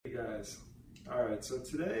guys. Alright, so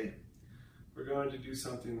today we're going to do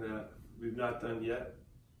something that we've not done yet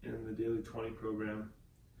in the Daily 20 program,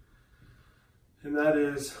 and that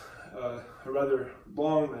is a rather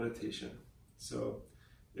long meditation. So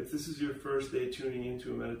if this is your first day tuning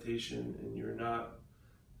into a meditation and you're not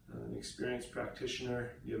an experienced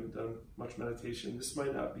practitioner, you haven't done much meditation, this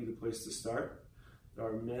might not be the place to start. There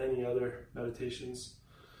are many other meditations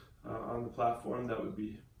on the platform that would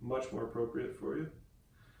be much more appropriate for you.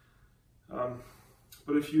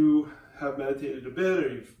 But if you have meditated a bit or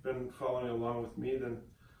you've been following along with me, then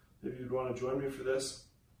maybe you'd want to join me for this.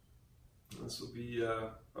 This will be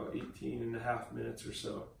about 18 and a half minutes or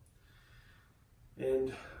so.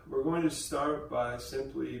 And we're going to start by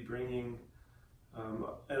simply bringing,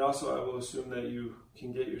 and also I will assume that you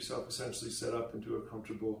can get yourself essentially set up into a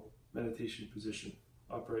comfortable meditation position.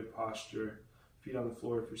 Upright posture, feet on the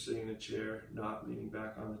floor if you're sitting in a chair, not leaning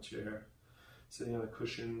back on the chair. Sitting on a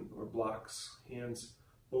cushion or blocks, hands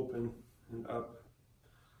open and up,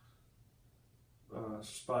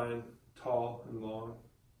 spine tall and long.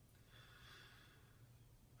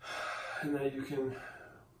 And then you can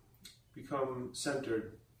become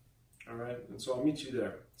centered, all right? And so I'll meet you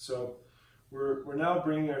there. So we're now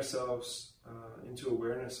bringing ourselves into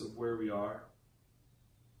awareness of where we are,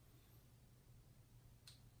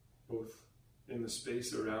 both in the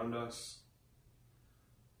space around us,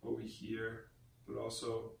 what we hear, but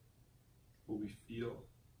also what we feel,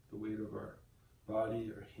 the weight of our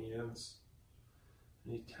body, our hands,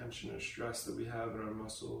 any tension or stress that we have in our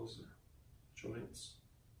muscles or joints,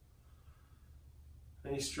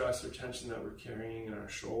 any stress or tension that we're carrying in our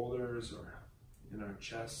shoulders or in our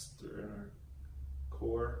chest or in our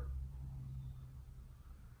core,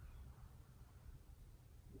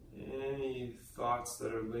 any thoughts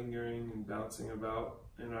that are lingering and bouncing about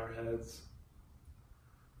in our heads.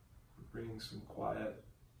 Bringing some quiet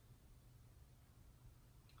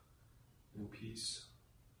and peace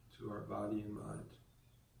to our body and mind.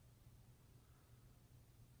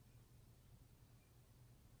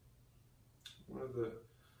 One of the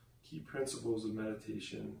key principles of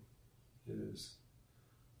meditation is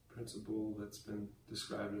a principle that's been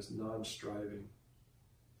described as non-striving.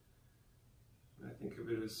 And I think of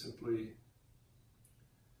it as simply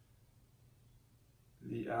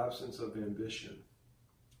the absence of ambition.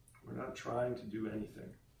 We're not trying to do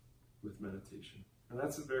anything with meditation. And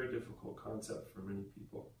that's a very difficult concept for many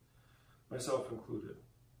people, myself included.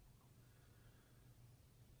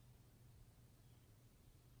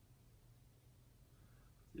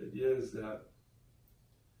 The idea is that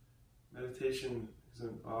meditation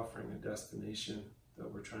isn't offering a destination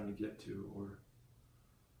that we're trying to get to or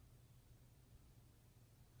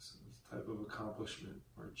some type of accomplishment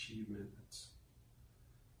or achievement. It's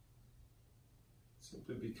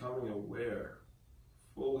simply becoming aware,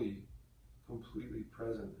 fully, completely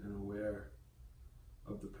present and aware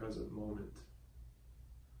of the present moment.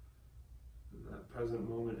 And that present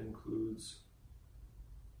moment includes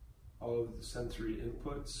all of the sensory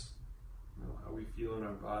inputs, how we feel in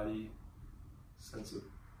our body, sense of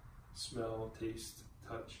smell, taste,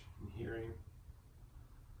 touch, and hearing.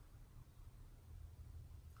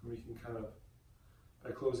 And we can kind of,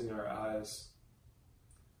 by closing our eyes,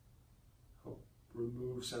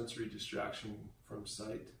 remove sensory distraction from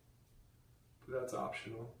sight, but that's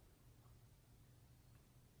optional.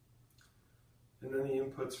 And then the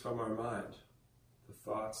inputs from our mind, the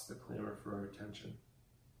thoughts that clamor for our attention,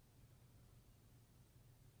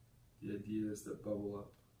 the ideas that bubble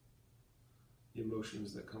up, the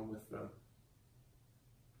emotions that come with them,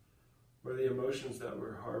 or the emotions that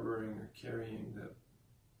we're harboring or carrying that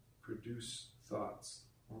produce thoughts,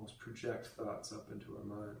 almost project thoughts up into our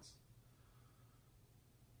minds.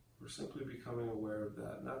 We're simply becoming aware of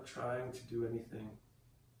that, not trying to do anything,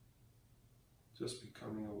 just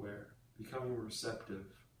becoming aware, becoming receptive,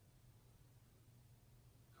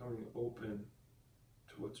 becoming open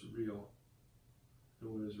to what's real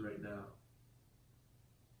and what is right now.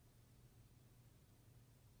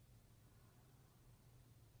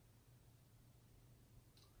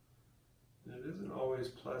 And it isn't always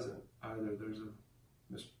pleasant either. There's a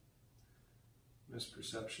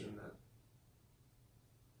misperception that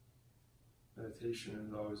meditation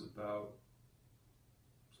is always about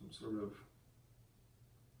some sort of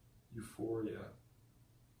euphoria.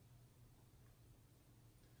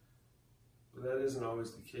 But that isn't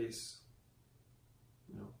always the case.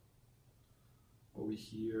 What we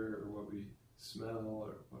hear or what we smell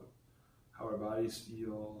or how our bodies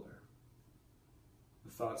feel or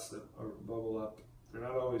the thoughts that bubble up, they're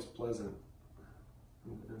not always pleasant,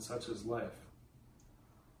 and such is life.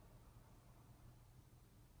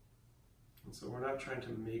 And so we're not trying to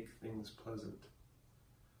make things pleasant.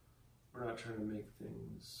 We're not trying to make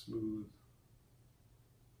things smooth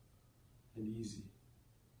and easy.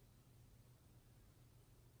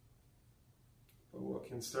 But what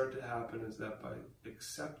can start to happen is that by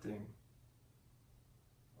accepting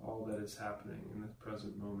all that is happening in the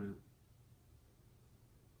present moment,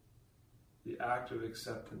 the act of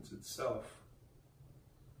acceptance itself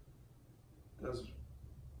does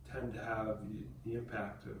tend to have the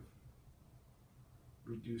impact of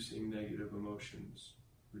reducing negative emotions,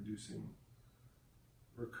 reducing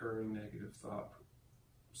recurring negative thought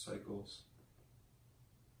cycles.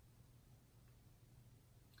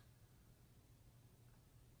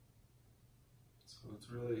 So it's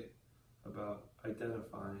really about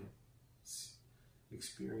identifying,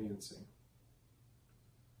 experiencing,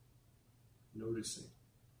 noticing.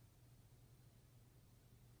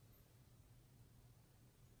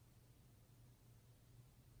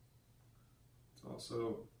 It's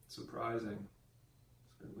also surprising,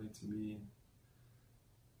 certainly to me,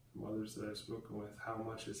 from others that I've spoken with, how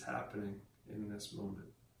much is happening in this moment.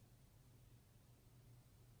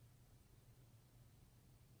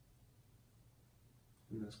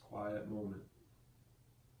 In this quiet moment,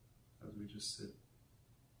 as we just sit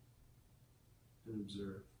and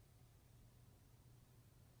observe.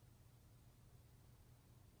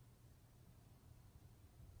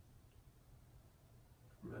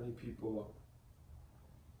 For many people,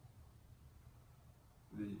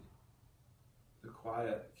 the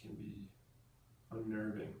quiet can be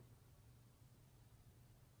unnerving,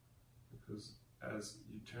 because as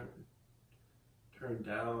you turn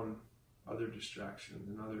down other distractions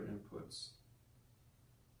and other inputs,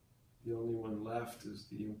 the only one left is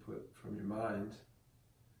the input from your mind,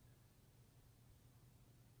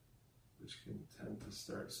 which can tend to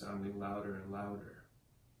start sounding louder and louder.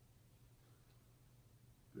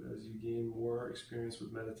 But as you gain more experience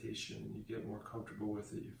with meditation and you get more comfortable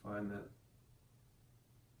with it, you find that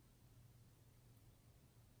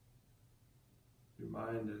your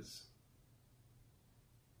mind is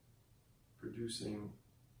producing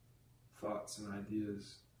thoughts and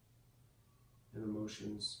ideas and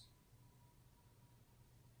emotions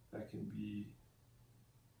that can be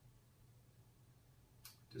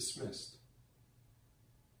dismissed,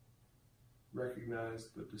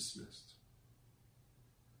 recognized but dismissed.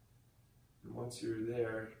 And once you're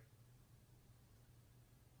there,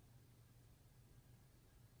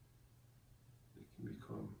 it can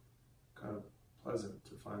become kind of pleasant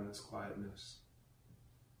to find this quietness,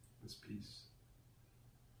 this peace,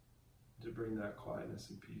 to bring that quietness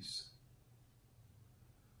and peace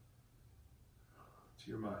to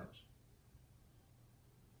your mind.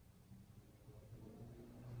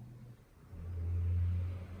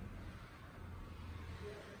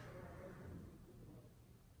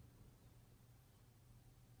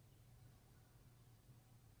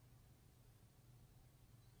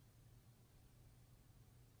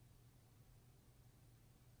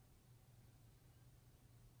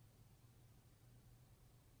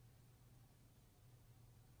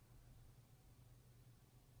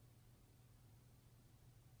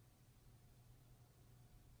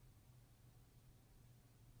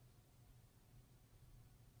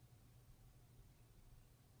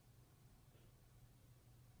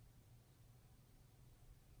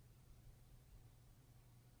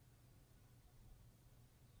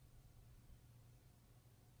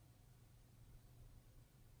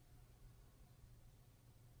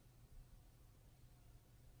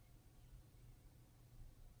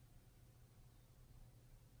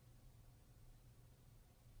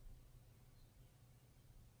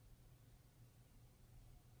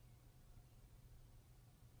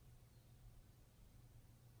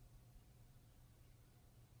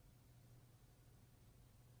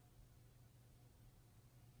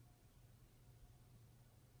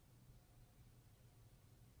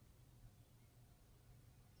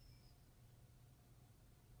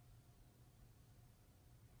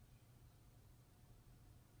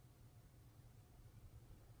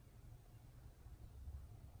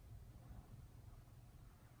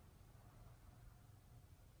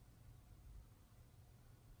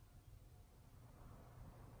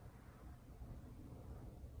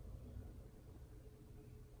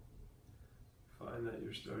 Find that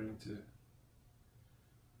you're starting to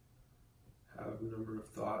have a number of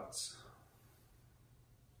thoughts,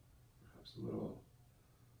 perhaps a little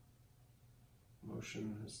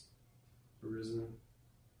emotion has arisen.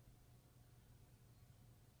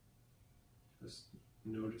 Just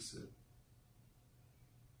notice it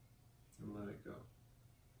and let it go.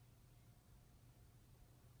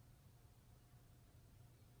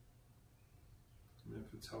 And if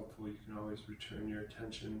if it's helpful, you can always return your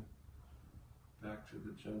attention back to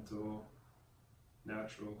the gentle,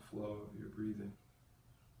 natural flow of your breathing.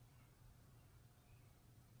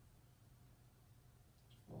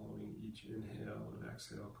 Following each inhale and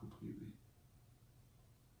exhale completely.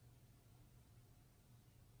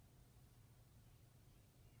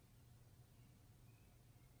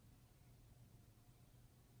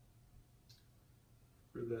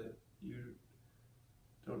 For that, you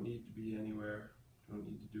don't need to be anywhere, don't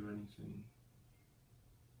need to do anything.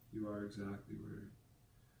 You are exactly where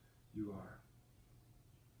you are.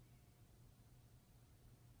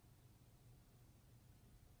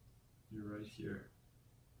 You're right here.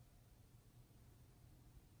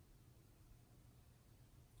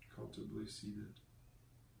 Comfortably seated.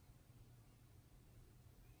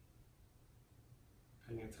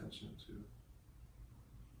 Paying attention to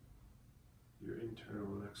your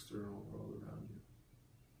internal and external world around you.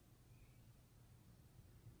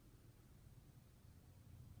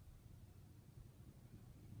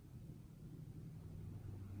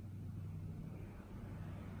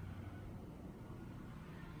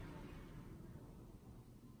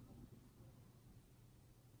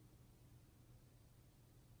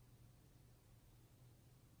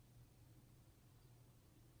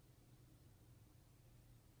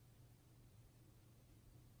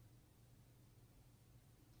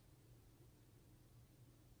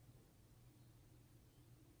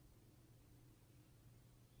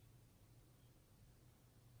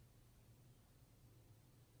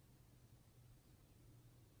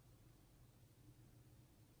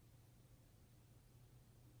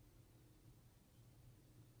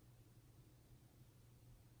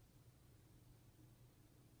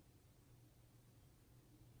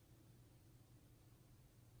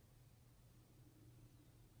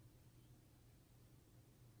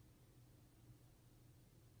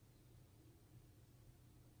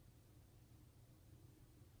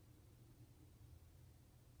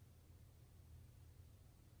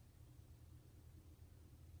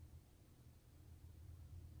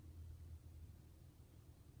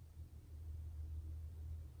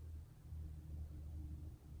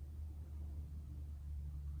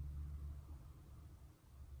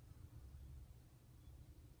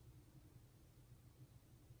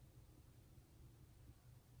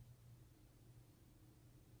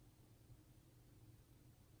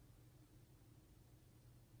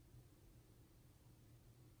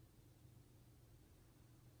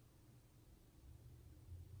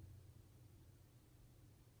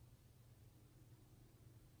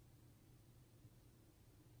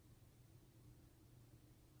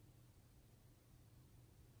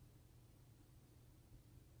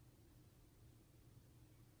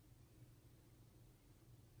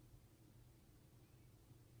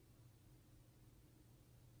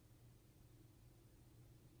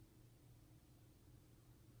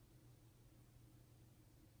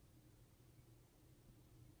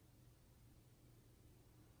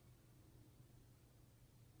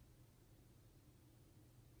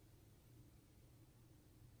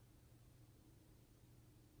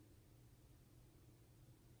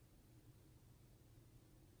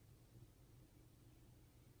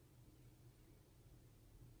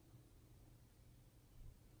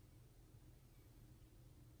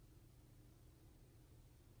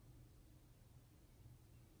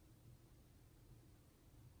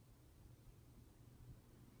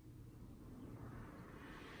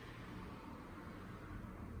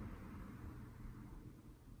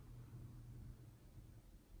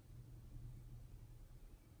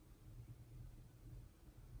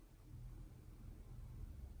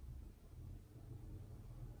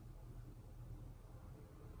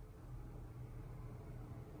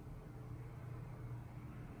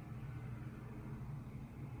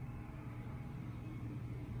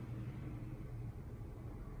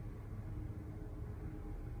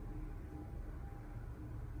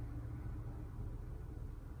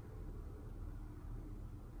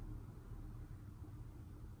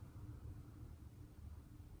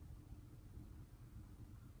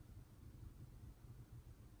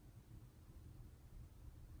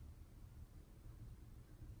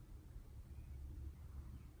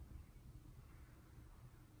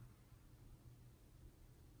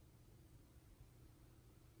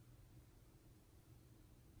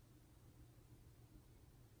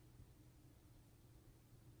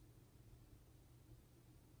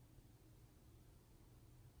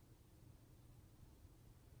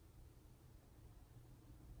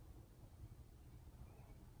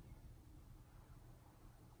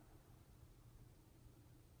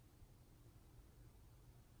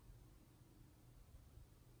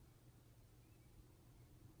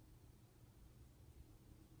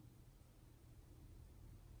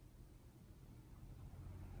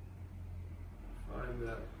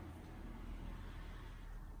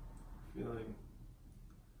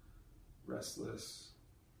 restless,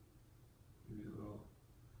 maybe a little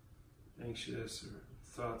anxious, or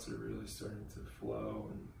thoughts are really starting to flow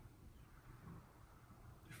and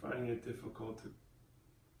you're finding it difficult to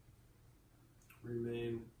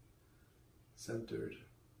remain centered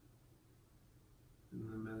in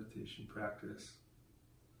the meditation practice,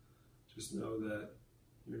 just know that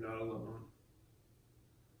you're not alone,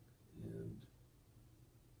 and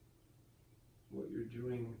what you're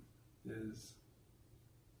doing is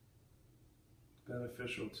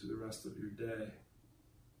beneficial to the rest of your day.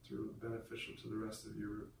 It's beneficial to the rest of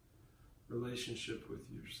your relationship with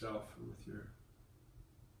yourself and with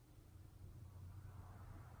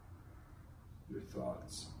your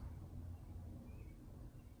thoughts.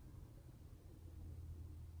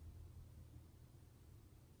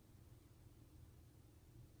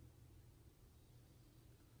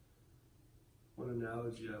 One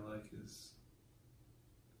analogy I like is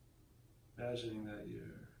imagining that you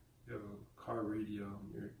have a car radio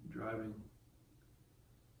and you're driving,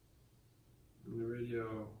 and the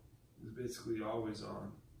radio is basically always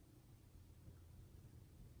on.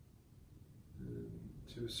 And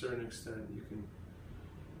to a certain extent, you can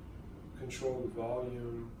control the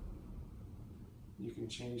volume, you can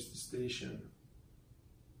change the station,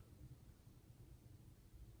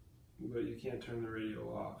 but you can't turn the radio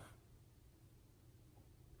off.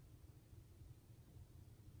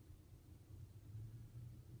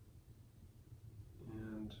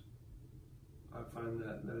 And I find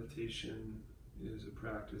that meditation is a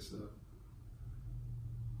practice of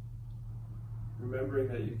remembering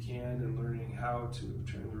that you can and learning how to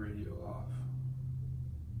turn the radio off.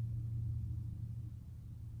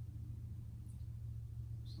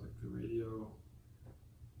 It's like the radio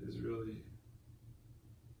is really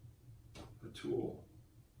a tool,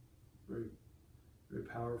 very, very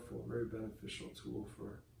powerful, very beneficial tool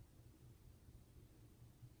for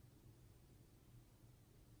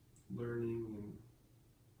learning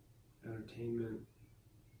and entertainment.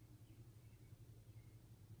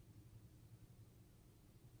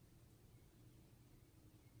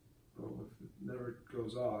 But if it never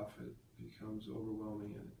goes off, it becomes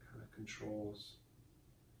overwhelming and it kind of controls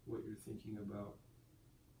what you're thinking about.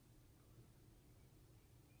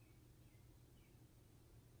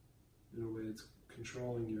 In a way, it's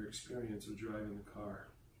controlling your experience of driving the car.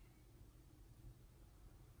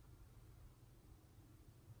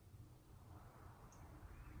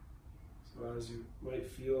 So as you might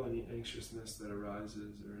feel any anxiousness that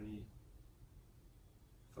arises or any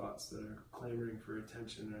thoughts that are clamoring for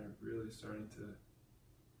attention are really starting to,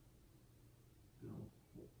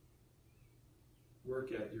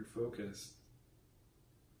 work at your focus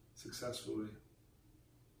successfully,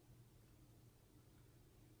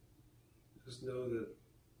 just know that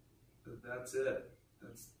that's it.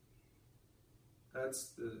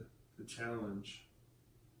 That's the challenge.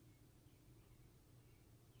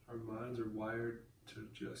 Our minds are wired to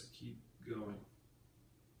just keep going.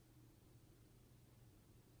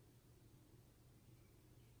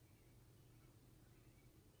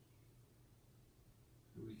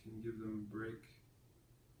 We can give them a break,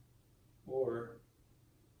 or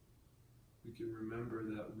we can remember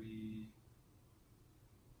that we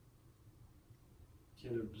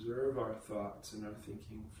can observe our thoughts and our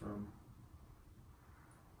thinking from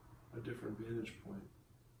a different vantage point,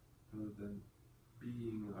 rather than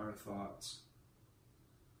being our thoughts.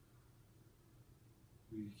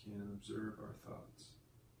 We can observe our thoughts.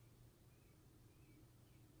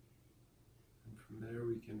 And from there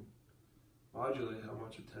we can modulate how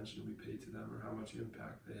much attention we pay to them or how much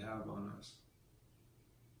impact they have on us.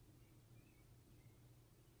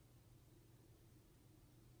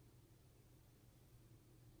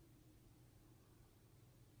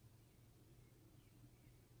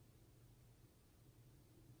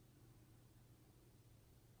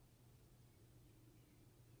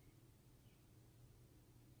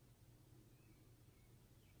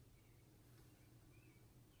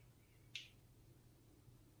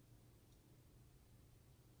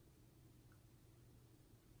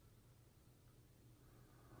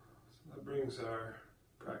 That brings our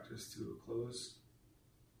practice to a close.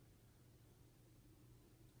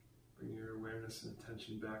 Bring your awareness and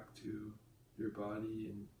attention back to your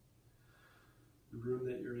body and the room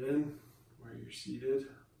that you're in, where you're seated.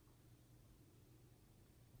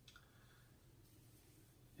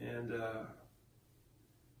 And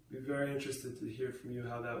be very interested to hear from you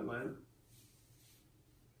how that went.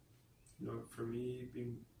 For me,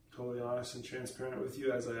 being totally honest and transparent with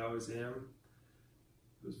you, as I always am,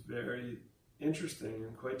 it was very interesting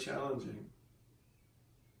and quite challenging.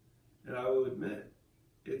 And I will admit,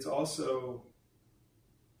 it's also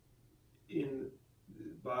in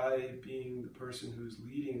by being the person who's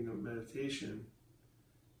leading the meditation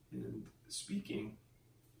and speaking,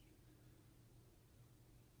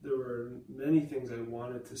 there were many things I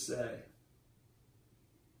wanted to say.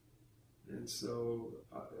 And so,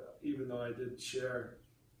 even though I did share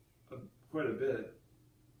quite a bit,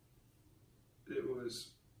 it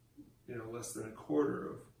was, less than a quarter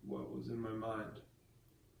of what was in my mind.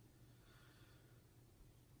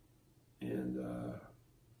 And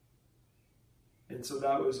so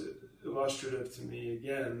that was illustrative to me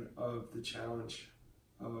again of the challenge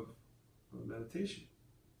of meditation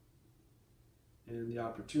and the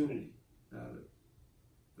opportunity that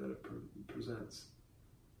it presents.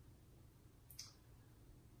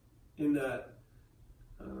 In that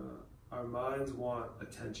our minds want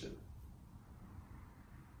attention.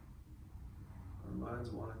 Our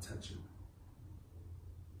minds want attention.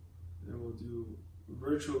 And we'll do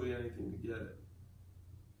virtually anything to get it.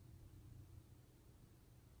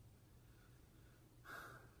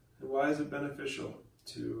 And why is it beneficial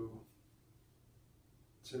to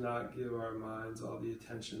not give our minds all the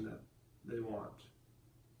attention that they want?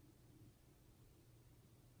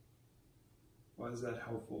 Why is that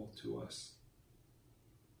helpful to us?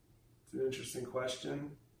 It's an interesting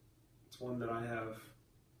question. It's one that I have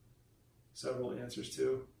several answers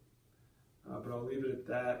to, but I'll leave it at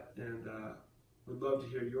that, and would love to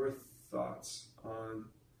hear your thoughts on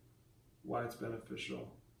why it's beneficial,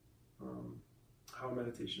 how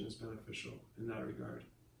meditation is beneficial in that regard.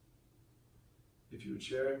 If you would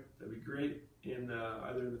share it, that'd be great,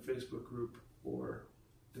 either in the Facebook group or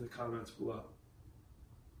in the comments below.